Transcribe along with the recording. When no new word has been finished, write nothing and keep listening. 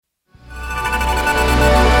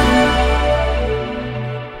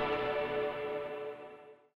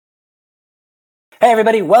Hey,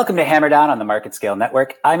 everybody. Welcome to Hammer Down on the Market Scale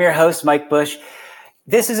Network. I'm your host, Mike Bush.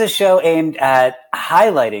 This is a show aimed at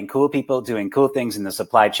highlighting cool people doing cool things in the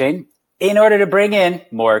supply chain in order to bring in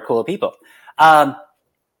more cool people.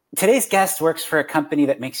 Today's guest works for a company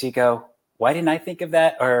that makes you go, why didn't I think of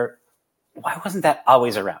that? Or why wasn't that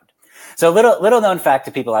always around? So little known fact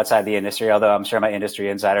to people outside the industry, although I'm sure my industry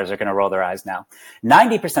insiders are going to roll their eyes now.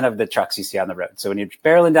 90% of the trucks you see on the road. So when you're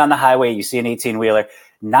barreling down the highway, you see an 18-wheeler,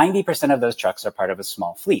 90% of those trucks are part of a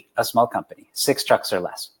small fleet, a small company, 6 trucks or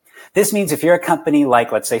less. This means if you're a company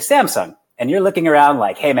like, let's say, Samsung, and you're looking around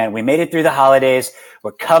like, hey, man, we made it through the holidays.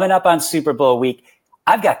 We're coming up on Super Bowl week.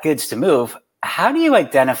 I've got goods to move. How do you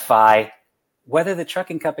identify whether the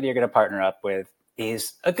trucking company you're going to partner up with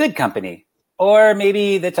is a good company or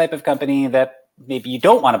maybe the type of company that maybe you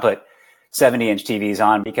don't want to put 70-inch TVs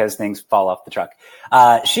on because things fall off the truck?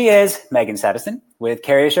 She is Megan Sabiston with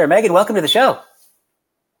Carrier Assure. Megan, welcome to the show.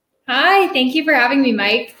 Hi, thank you for having me,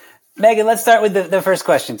 Mike. Megan, let's start with the first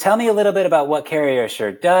question. Tell me a little bit about what Carrier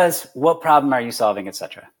Assure does. What problem are you solving,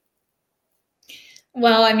 etc.?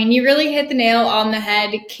 Well, I mean, you really hit the nail on the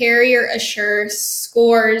head. Carrier Assure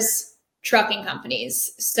scores trucking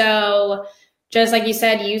companies. So just like you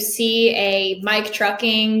said, you see a Mike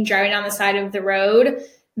Trucking driving down the side of the road.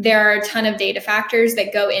 There are a ton of data factors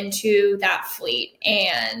that go into that fleet,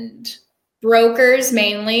 and brokers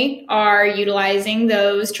mainly are utilizing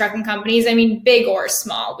those trucking companies. I mean, big or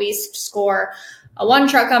small. We score a 1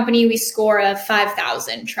 truck company, we score a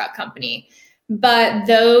 5,000 truck company. But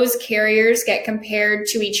those carriers get compared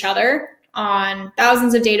to each other on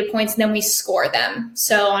thousands of data points, and then we score them.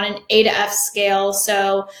 So on an A to F scale,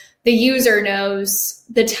 so the user knows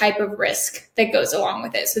the type of risk that goes along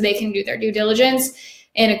with it, so they can do their due diligence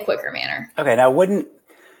in a quicker manner. Okay, now wouldn't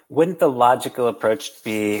the logical approach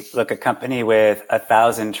be, look, a company with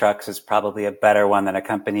 1,000 trucks is probably a better one than a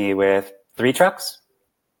company with 3 trucks?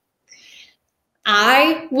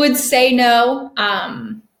 I would say no.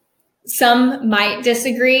 Some might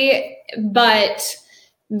disagree, but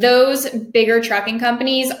those bigger trucking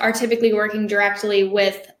companies are typically working directly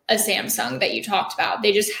with a Samsung that you talked about.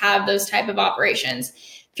 They just have those type of operations.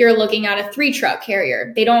 If you're looking at a 3 truck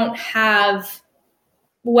carrier, they don't have,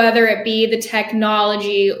 whether it be the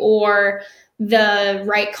technology or the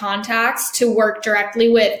right contacts to work directly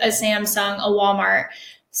with a Samsung, a Walmart.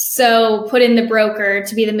 So put in the broker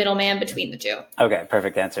to be the middleman between the two. Okay,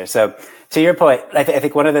 perfect answer. So to your point, I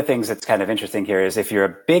think one of the things that's kind of interesting here is if you're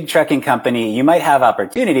a big trucking company, you might have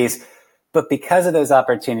opportunities, but because of those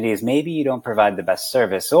opportunities, maybe you don't provide the best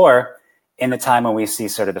service, or in the time when we see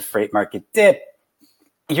sort of the freight market dip,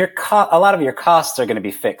 a lot of your costs are going to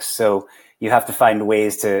be fixed. So you have to find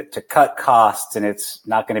ways to cut costs, and it's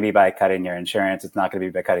not going to be by cutting your insurance. It's not going to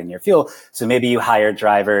be by cutting your fuel. So maybe you hire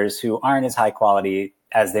drivers who aren't as high quality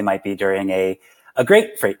as they might be during a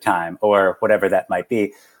great freight time or whatever that might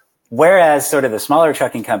be. Whereas sort of the smaller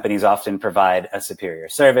trucking companies often provide a superior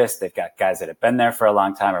service. They've got guys that have been there for a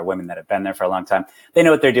long time or women that have been there for a long time. They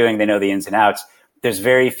know what they're doing. They know the ins and outs. There's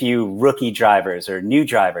very few rookie drivers or new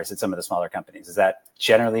drivers at some of the smaller companies. Is that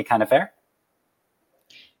generally kind of fair?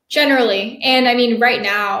 Generally. And I mean, right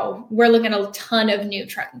now we're looking at a ton of new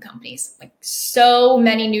trucking companies, like so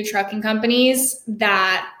many new trucking companies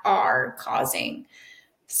that are causing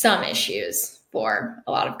some issues for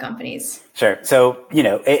a lot of companies. Sure. So,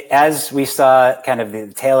 as we saw kind of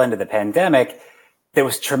the tail end of the pandemic, there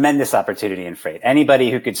was tremendous opportunity in freight. Anybody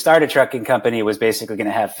who could start a trucking company was basically going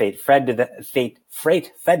to have freight fed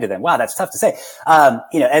to them. Wow, that's tough to say.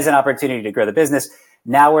 As an opportunity to grow the business.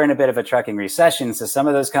 Now we're in a bit of a trucking recession. So some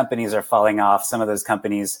of those companies are falling off. Some of those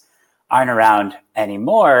companies aren't around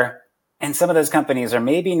anymore. And some of those companies are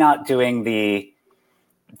maybe not doing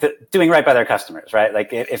doing right by their customers, right?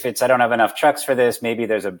 Like if it's, I don't have enough trucks for this, maybe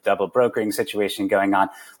there's a double brokering situation going on.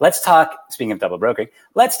 Speaking of double brokering,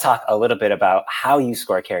 let's talk a little bit about how you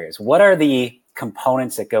score carriers. What are the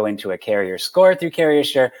components that go into a carrier score through Carrier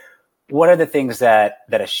Assure? What are the things that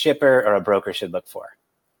a shipper or a broker should look for?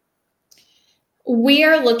 We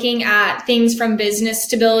are looking at things from business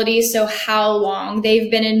stability. So how long they've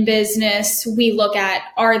been in business. We look at,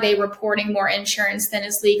 are they reporting more insurance than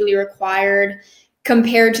is legally required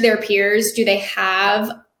compared to their peers? Do they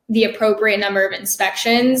have the appropriate number of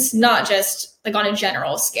inspections? Not just like on a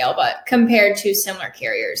general scale, but compared to similar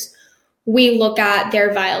carriers. We look at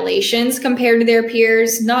their violations compared to their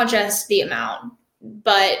peers, not just the amount,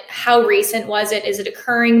 but how recent was it? Is it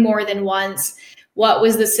occurring more than once? What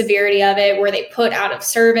was the severity of it? Were they put out of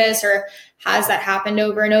service, or has that happened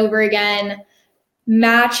over and over again?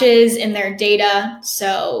 Matches in their data.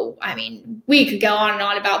 So, I mean, we could go on and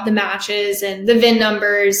on about the matches and the VIN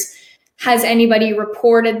numbers. Has anybody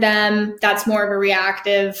reported them? That's more of a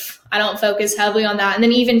reactive. I don't focus heavily on that. And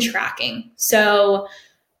then even tracking. So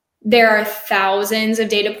there are thousands of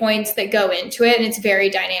data points that go into it, and it's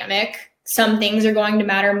very dynamic. Some things are going to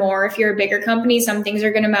matter more if you're a bigger company. Some things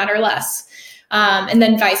are going to matter less. And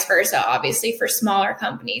then vice versa, obviously, for smaller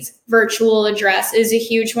companies. Virtual address is a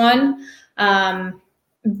huge one.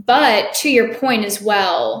 But to your point as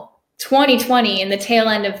well, 2020 and the tail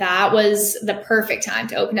end of that was the perfect time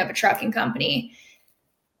to open up a trucking company.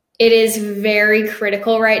 It is very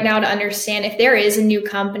critical right now to understand if there is a new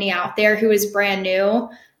company out there who is brand new,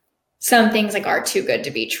 some things like are too good to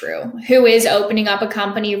be true. Who is opening up a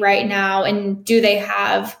company right now, and do they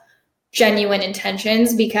have genuine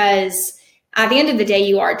intentions? Because at the end of the day,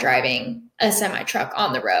 you are driving a semi truck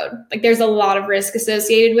on the road. Like, there's a lot of risk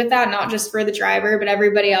associated with that, not just for the driver, but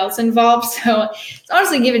everybody else involved. So it's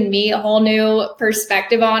honestly given me a whole new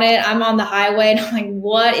perspective on it. I'm on the highway and I'm like,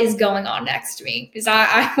 what is going on next to me? Because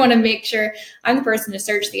I want to make sure I'm the person to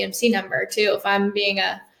search the MC number too, if I'm being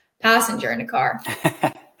a passenger in a car.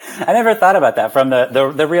 I never thought about that from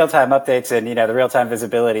the real-time updates and, the real-time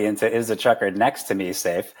visibility into, is the trucker next to me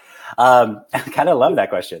safe? I kind of love that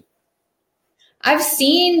question. I've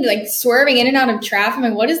seen like swerving in and out of traffic. I'm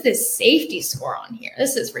like, what is this safety score on here?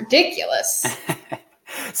 This is ridiculous.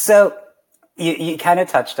 So you kind of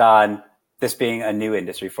touched on this being a new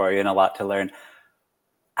industry for you and a lot to learn.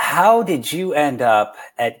 How did you end up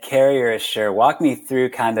at Carrier Assure? Walk me through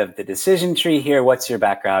kind of the decision tree here. What's your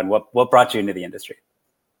background? What brought you into the industry?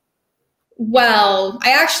 Well,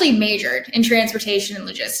 I actually majored in transportation and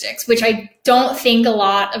logistics, which I don't think a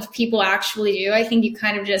lot of people actually do. I think you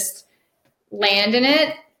kind of just land in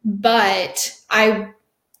it, but I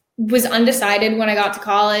was undecided when I got to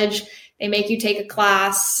college. They make you take a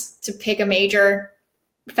class to pick a major.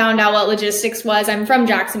 Found out what logistics was. I'm from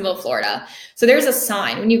Jacksonville, Florida. So there's a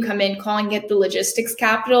sign when you come in calling it the logistics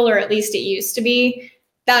capital, or at least it used to be.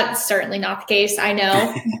 That's certainly not the case, I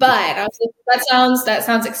know, but I was like, that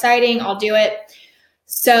sounds exciting. I'll do it.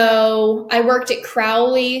 So I worked at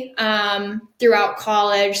Crowley throughout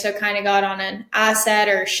college, so kind of got on an asset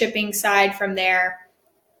or shipping side from there.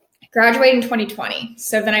 Graduated in 2020.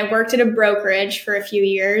 So then I worked at a brokerage for a few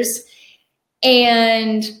years,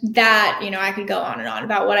 and that, I could go on and on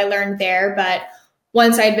about what I learned there. But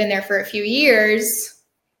once I'd been there for a few years,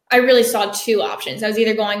 I really saw two options. I was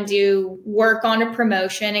either going to work on a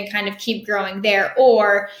promotion and kind of keep growing there,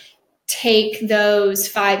 or take those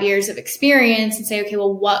 5 years of experience and say, okay,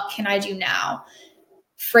 well, what can I do now?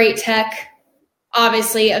 Freight tech,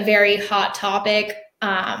 obviously a very hot topic,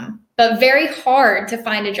 but very hard to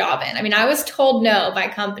find a job in. I mean, I was told no by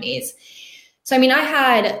companies. So, I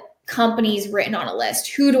had companies written on a list.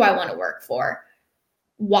 Who do I want to work for?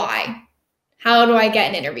 Why? How do I get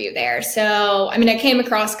an interview there? So, I came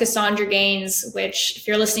across Cassandra Gaines, which if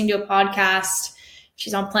you're listening to a podcast,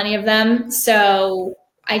 she's on plenty of them. So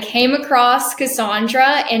I came across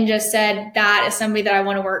Cassandra and just said, that is somebody that I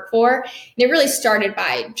want to work for. And it really started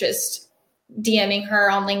by just DMing her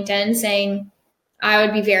on LinkedIn saying, I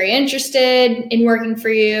would be very interested in working for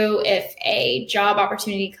you if a job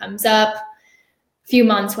opportunity comes up. A few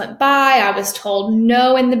months went by. I was told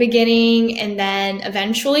no in the beginning. And then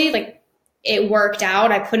eventually, it worked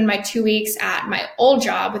out. I put in my 2 weeks at my old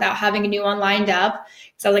job without having a new one lined up.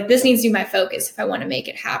 So I was like, this needs to be my focus if I want to make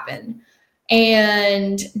it happen.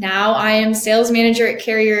 And now I am sales manager at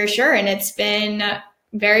Carrier Assure, and it's been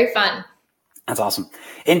very fun. That's awesome.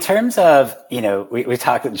 In terms of, we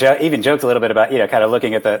talked, even joked a little bit about, kind of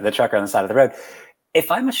looking at the trucker on the side of the road.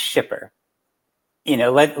 If I'm a shipper,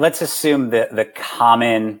 let's assume the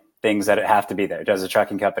common things that have to be there. Does the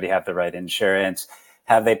trucking company have the right insurance?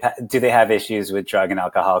 Do they have issues with drug and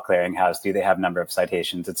alcohol clearinghouse? Do they have number of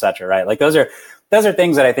citations, et cetera, right? Those are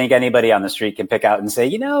things that I think anybody on the street can pick out and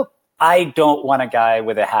say, I don't want a guy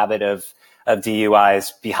with a habit of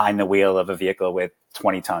DUIs behind the wheel of a vehicle with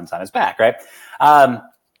 20 tons on his back, right?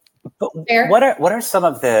 But Fair. What are some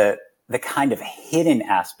of the kind of hidden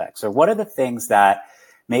aspects, or what are the things that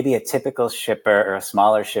maybe a typical shipper or a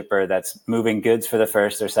smaller shipper that's moving goods for the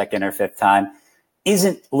first or second or fifth time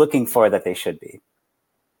isn't looking for that they should be?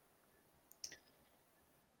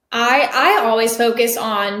 I always focus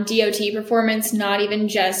on DOT performance, not even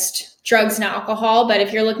just drugs and alcohol, but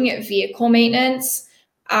if you're looking at vehicle maintenance,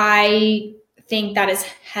 I think that is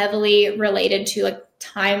heavily related to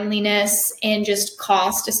timeliness and just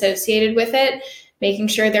cost associated with it, making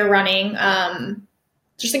sure they're running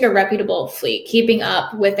just a reputable fleet, keeping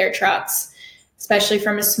up with their trucks, especially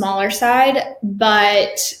from a smaller side.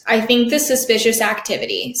 But I think the suspicious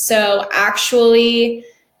activity, so actually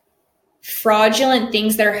fraudulent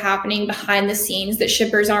things that are happening behind the scenes that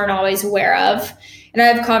shippers aren't always aware of. And I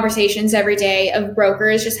have conversations every day of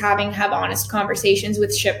brokers just have honest conversations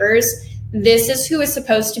with shippers. This is who is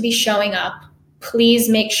supposed to be showing up. Please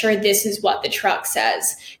make sure this is what the truck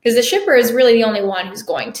says. Because the shipper is really the only one who's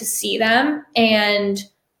going to see them and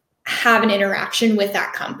have an interaction with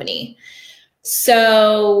that company.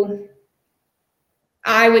 So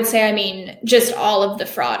I would say, just all of the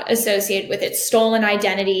fraud associated with it, stolen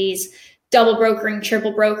identities, double brokering,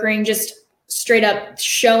 triple brokering, just straight up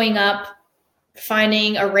showing up,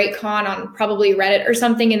 finding a rate con on probably Reddit or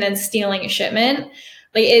something, and then stealing a shipment.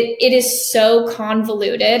 Like it is so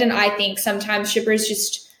convoluted. And I think sometimes shippers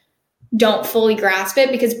just don't fully grasp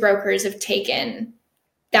it because brokers have taken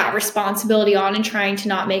that responsibility on and trying to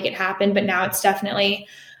not make it happen. But now it's definitely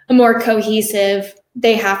a more cohesive,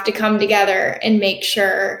 they have to come together and make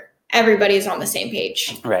sure everybody's on the same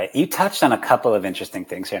page. Right. You touched on a couple of interesting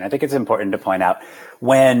things here. And I think it's important to point out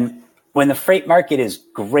when the freight market is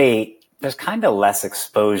great, there's kind of less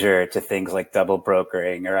exposure to things like double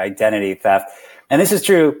brokering or identity theft. And this is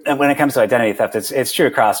true when it comes to identity theft. It's true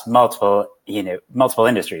across multiple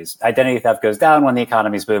industries. Identity theft goes down when the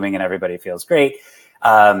economy's booming and everybody feels great.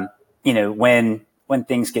 When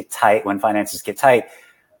things get tight, when finances get tight,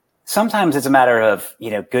 sometimes it's a matter of,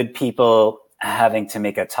 good people having to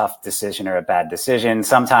make a tough decision or a bad decision.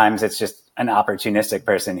 Sometimes it's just an opportunistic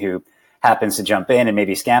person who happens to jump in and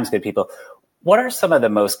maybe scams good people. What are some of the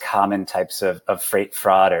most common types of freight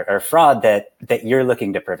fraud or fraud that you're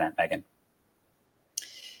looking to prevent, Megan?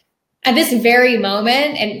 At this very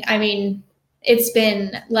moment, and it's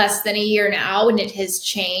been less than a year now and it has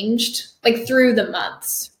changed like through the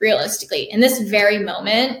months, realistically. In this very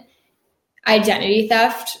moment, identity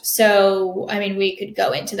theft. So, we could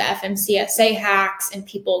go into the FMCSA hacks and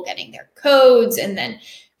people getting their codes and then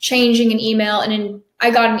changing an email. And I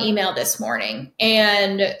got an email this morning.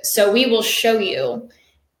 And so we will show you,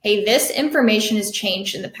 hey, this information has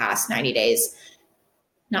changed in the past 90 days.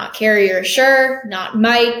 Not carrier sure, not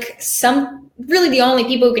Mike. Really the only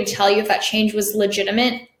people who can tell you if that change was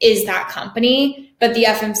legitimate is that company, but the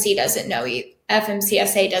FMCSA doesn't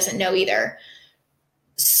know either.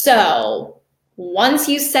 So once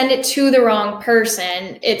you send it to the wrong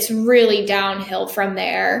person, it's really downhill from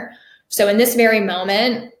there. So in this very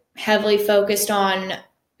moment, heavily focused on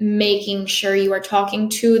making sure you are talking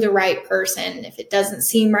to the right person. If it doesn't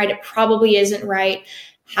seem right, it probably isn't right.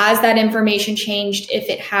 Has that information changed? If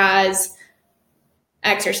it has,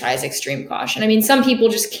 exercise extreme caution. Some people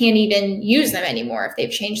just can't even use them anymore if they've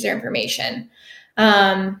changed their information.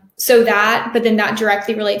 But then that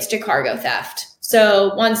directly relates to cargo theft.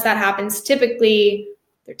 So once that happens, typically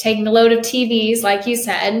they're taking a load of TVs, like you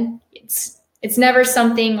said. It's never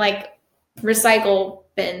something like recycle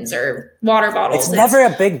bins or water bottles. It's never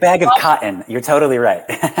a big bag of cotton. You're totally right.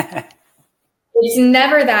 It's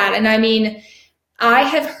never that. And I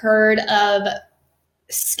have heard of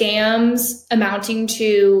scams amounting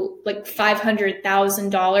to like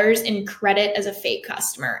 $500,000 in credit as a fake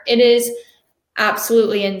customer. It is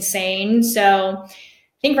absolutely insane. So I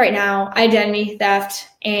think right now, identity theft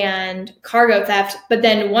and cargo theft. But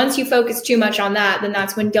then once you focus too much on that, then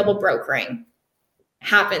that's when double brokering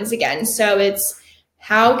happens again. So it's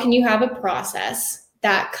how can you have a process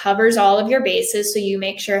that covers all of your bases so you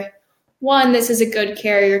make sure, one, this is a good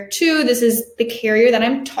carrier. Two, this is the carrier that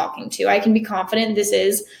I'm talking to. I can be confident this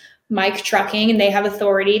is Mike Trucking and they have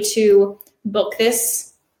authority to book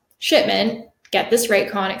this shipment, get this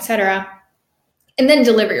rate con, etc., and then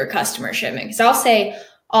deliver your customer shipment. Because I'll say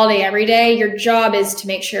all day, every day, your job is to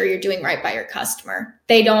make sure you're doing right by your customer.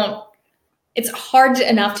 It's hard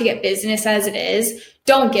enough to get business as it is.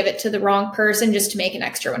 Don't give it to the wrong person just to make an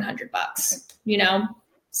extra $100,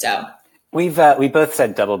 So we both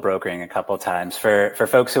said double brokering a couple of times. For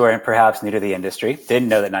folks who are perhaps new to the industry, didn't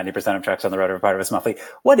know that 90% of trucks on the road are part of a small fleet.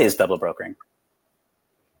 What is double brokering?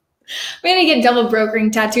 I'm going to get double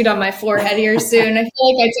brokering tattooed on my forehead here soon. I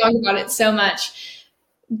feel like I talk about it so much.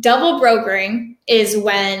 Double brokering is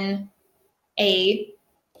when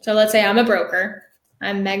so let's say I'm a broker.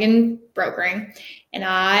 I'm Megan brokering, and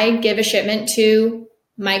I give a shipment to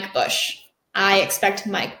Mike Bush. I expect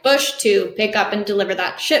Mike Bush to pick up and deliver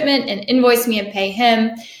that shipment and invoice me and pay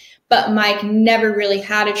him. But Mike never really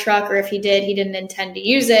had a truck, or if he did, he didn't intend to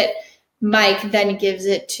use it. Mike then gives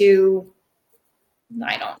it to,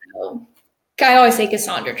 I don't know. I always say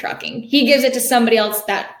Cassandra Trucking. He gives it to somebody else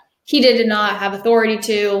that he did not have authority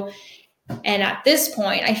to. And at this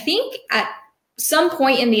point, I think at some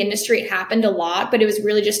point in the industry, it happened a lot, but it was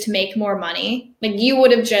really just to make more money. Like you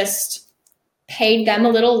would have just paid them a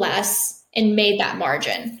little less and made that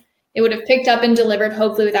margin. It would have picked up and delivered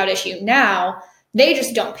hopefully without issue. Now they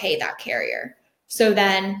just don't pay that carrier. So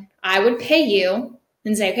then I would pay you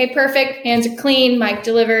and say, okay, perfect. Hands are clean. Mike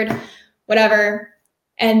delivered, whatever.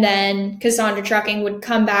 And then Cassandra Trucking would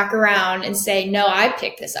come back around and say, no, I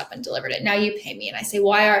picked this up and delivered it. Now you pay me. And I say,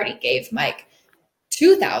 well, I already gave Mike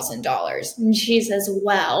 $2,000. And she says,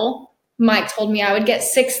 well, Mike told me I would get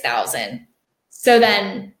 $6,000. So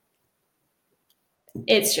then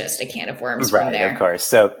it's just a can of worms from there. Right, of course.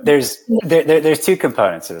 So there's two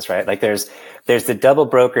components to this, right? Like there's the double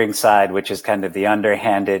brokering side, which is kind of the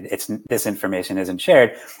underhanded, this information isn't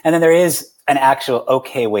shared. And then there is an actual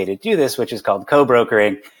okay way to do this, which is called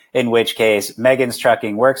co-brokering, in which case Megan's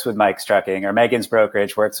trucking works with Mike's trucking, or Megan's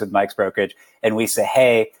brokerage works with Mike's brokerage. And we say,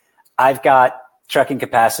 hey, I've got trucking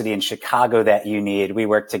capacity in Chicago that you need. We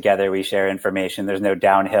work together. We share information. There's no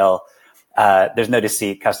downhill. There's no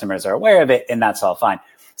deceit. Customers are aware of it, and that's all fine.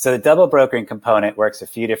 So the double brokering component works a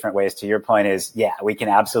few different ways. To your point is, yeah, we can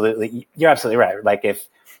you're absolutely right. Like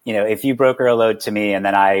if you broker a load to me and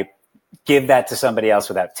then I give that to somebody else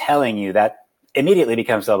without telling you, that immediately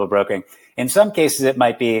becomes double brokering. In some cases, it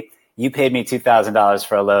might be you paid me $2,000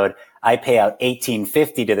 for a load. I pay out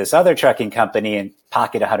 $1,850 to this other trucking company and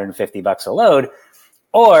pocket $150 a load.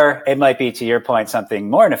 Or it might be, to your point, something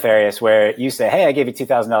more nefarious where you say, hey, I gave you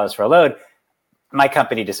 $2,000 for a load. My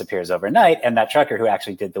company disappears overnight. And that trucker who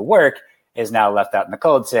actually did the work is now left out in the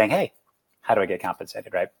cold saying, hey, how do I get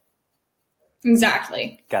compensated, right?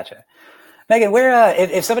 Exactly. Gotcha. Megan, where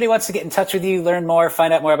if somebody wants to get in touch with you, learn more,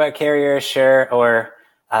 find out more about Carrier, Assure, or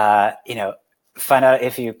find out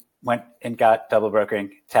if you went and got double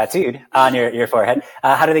brokering tattooed on your forehead,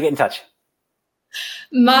 how do they get in touch?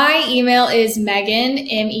 My email is Megan,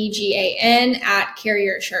 MEGAN,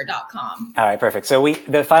 @carrierassure.com. All right, perfect. So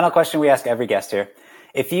the final question we ask every guest here,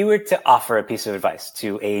 if you were to offer a piece of advice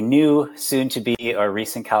to a new, soon-to-be or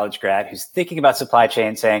recent college grad who's thinking about supply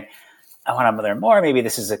chain, saying, I want to learn more, maybe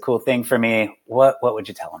this is a cool thing for me, what would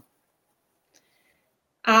you tell them?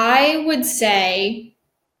 I would say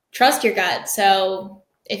trust your gut. So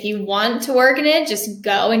if you want to work in it, just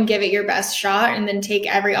go and give it your best shot and then take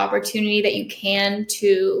every opportunity that you can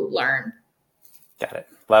to learn. Got it.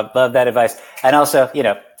 Love that advice. And also,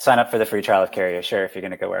 sign up for the free trial of Carrier Assure if you're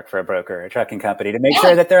going to go work for a broker or a trucking company to make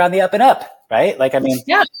sure that they're on the up and up, right? Like, I mean,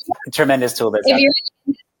 tremendous tool. If you're in the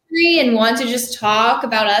industry and want to just talk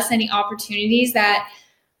about us, any opportunities that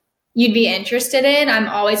you'd be interested in, I'm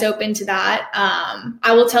always open to that.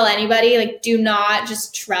 I will tell anybody, like, do not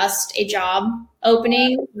just trust a job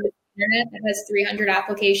opening on the internet that has 300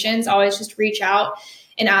 applications. Always just reach out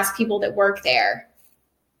and ask people that work there.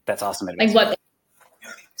 That's awesome.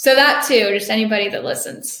 So that too, just anybody that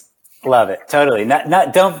listens. Love it. Totally.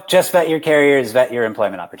 Don't just vet your carriers, vet your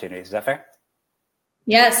employment opportunities. Is that fair?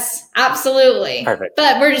 Yes, absolutely. Perfect.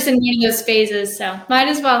 But we're just in one of those phases, so might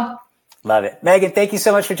as well. Love it. Megan, thank you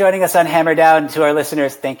so much for joining us on Hammer Down. To our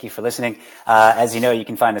listeners, thank you for listening. As you know, you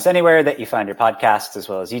can find us anywhere that you find your podcasts, as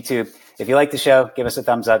well as YouTube. If you like the show, give us a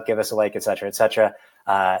thumbs up, give us a like, et cetera, et cetera.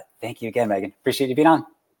 Thank you again, Megan. Appreciate you being on.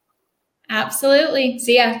 Absolutely.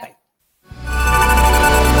 See ya. Bye.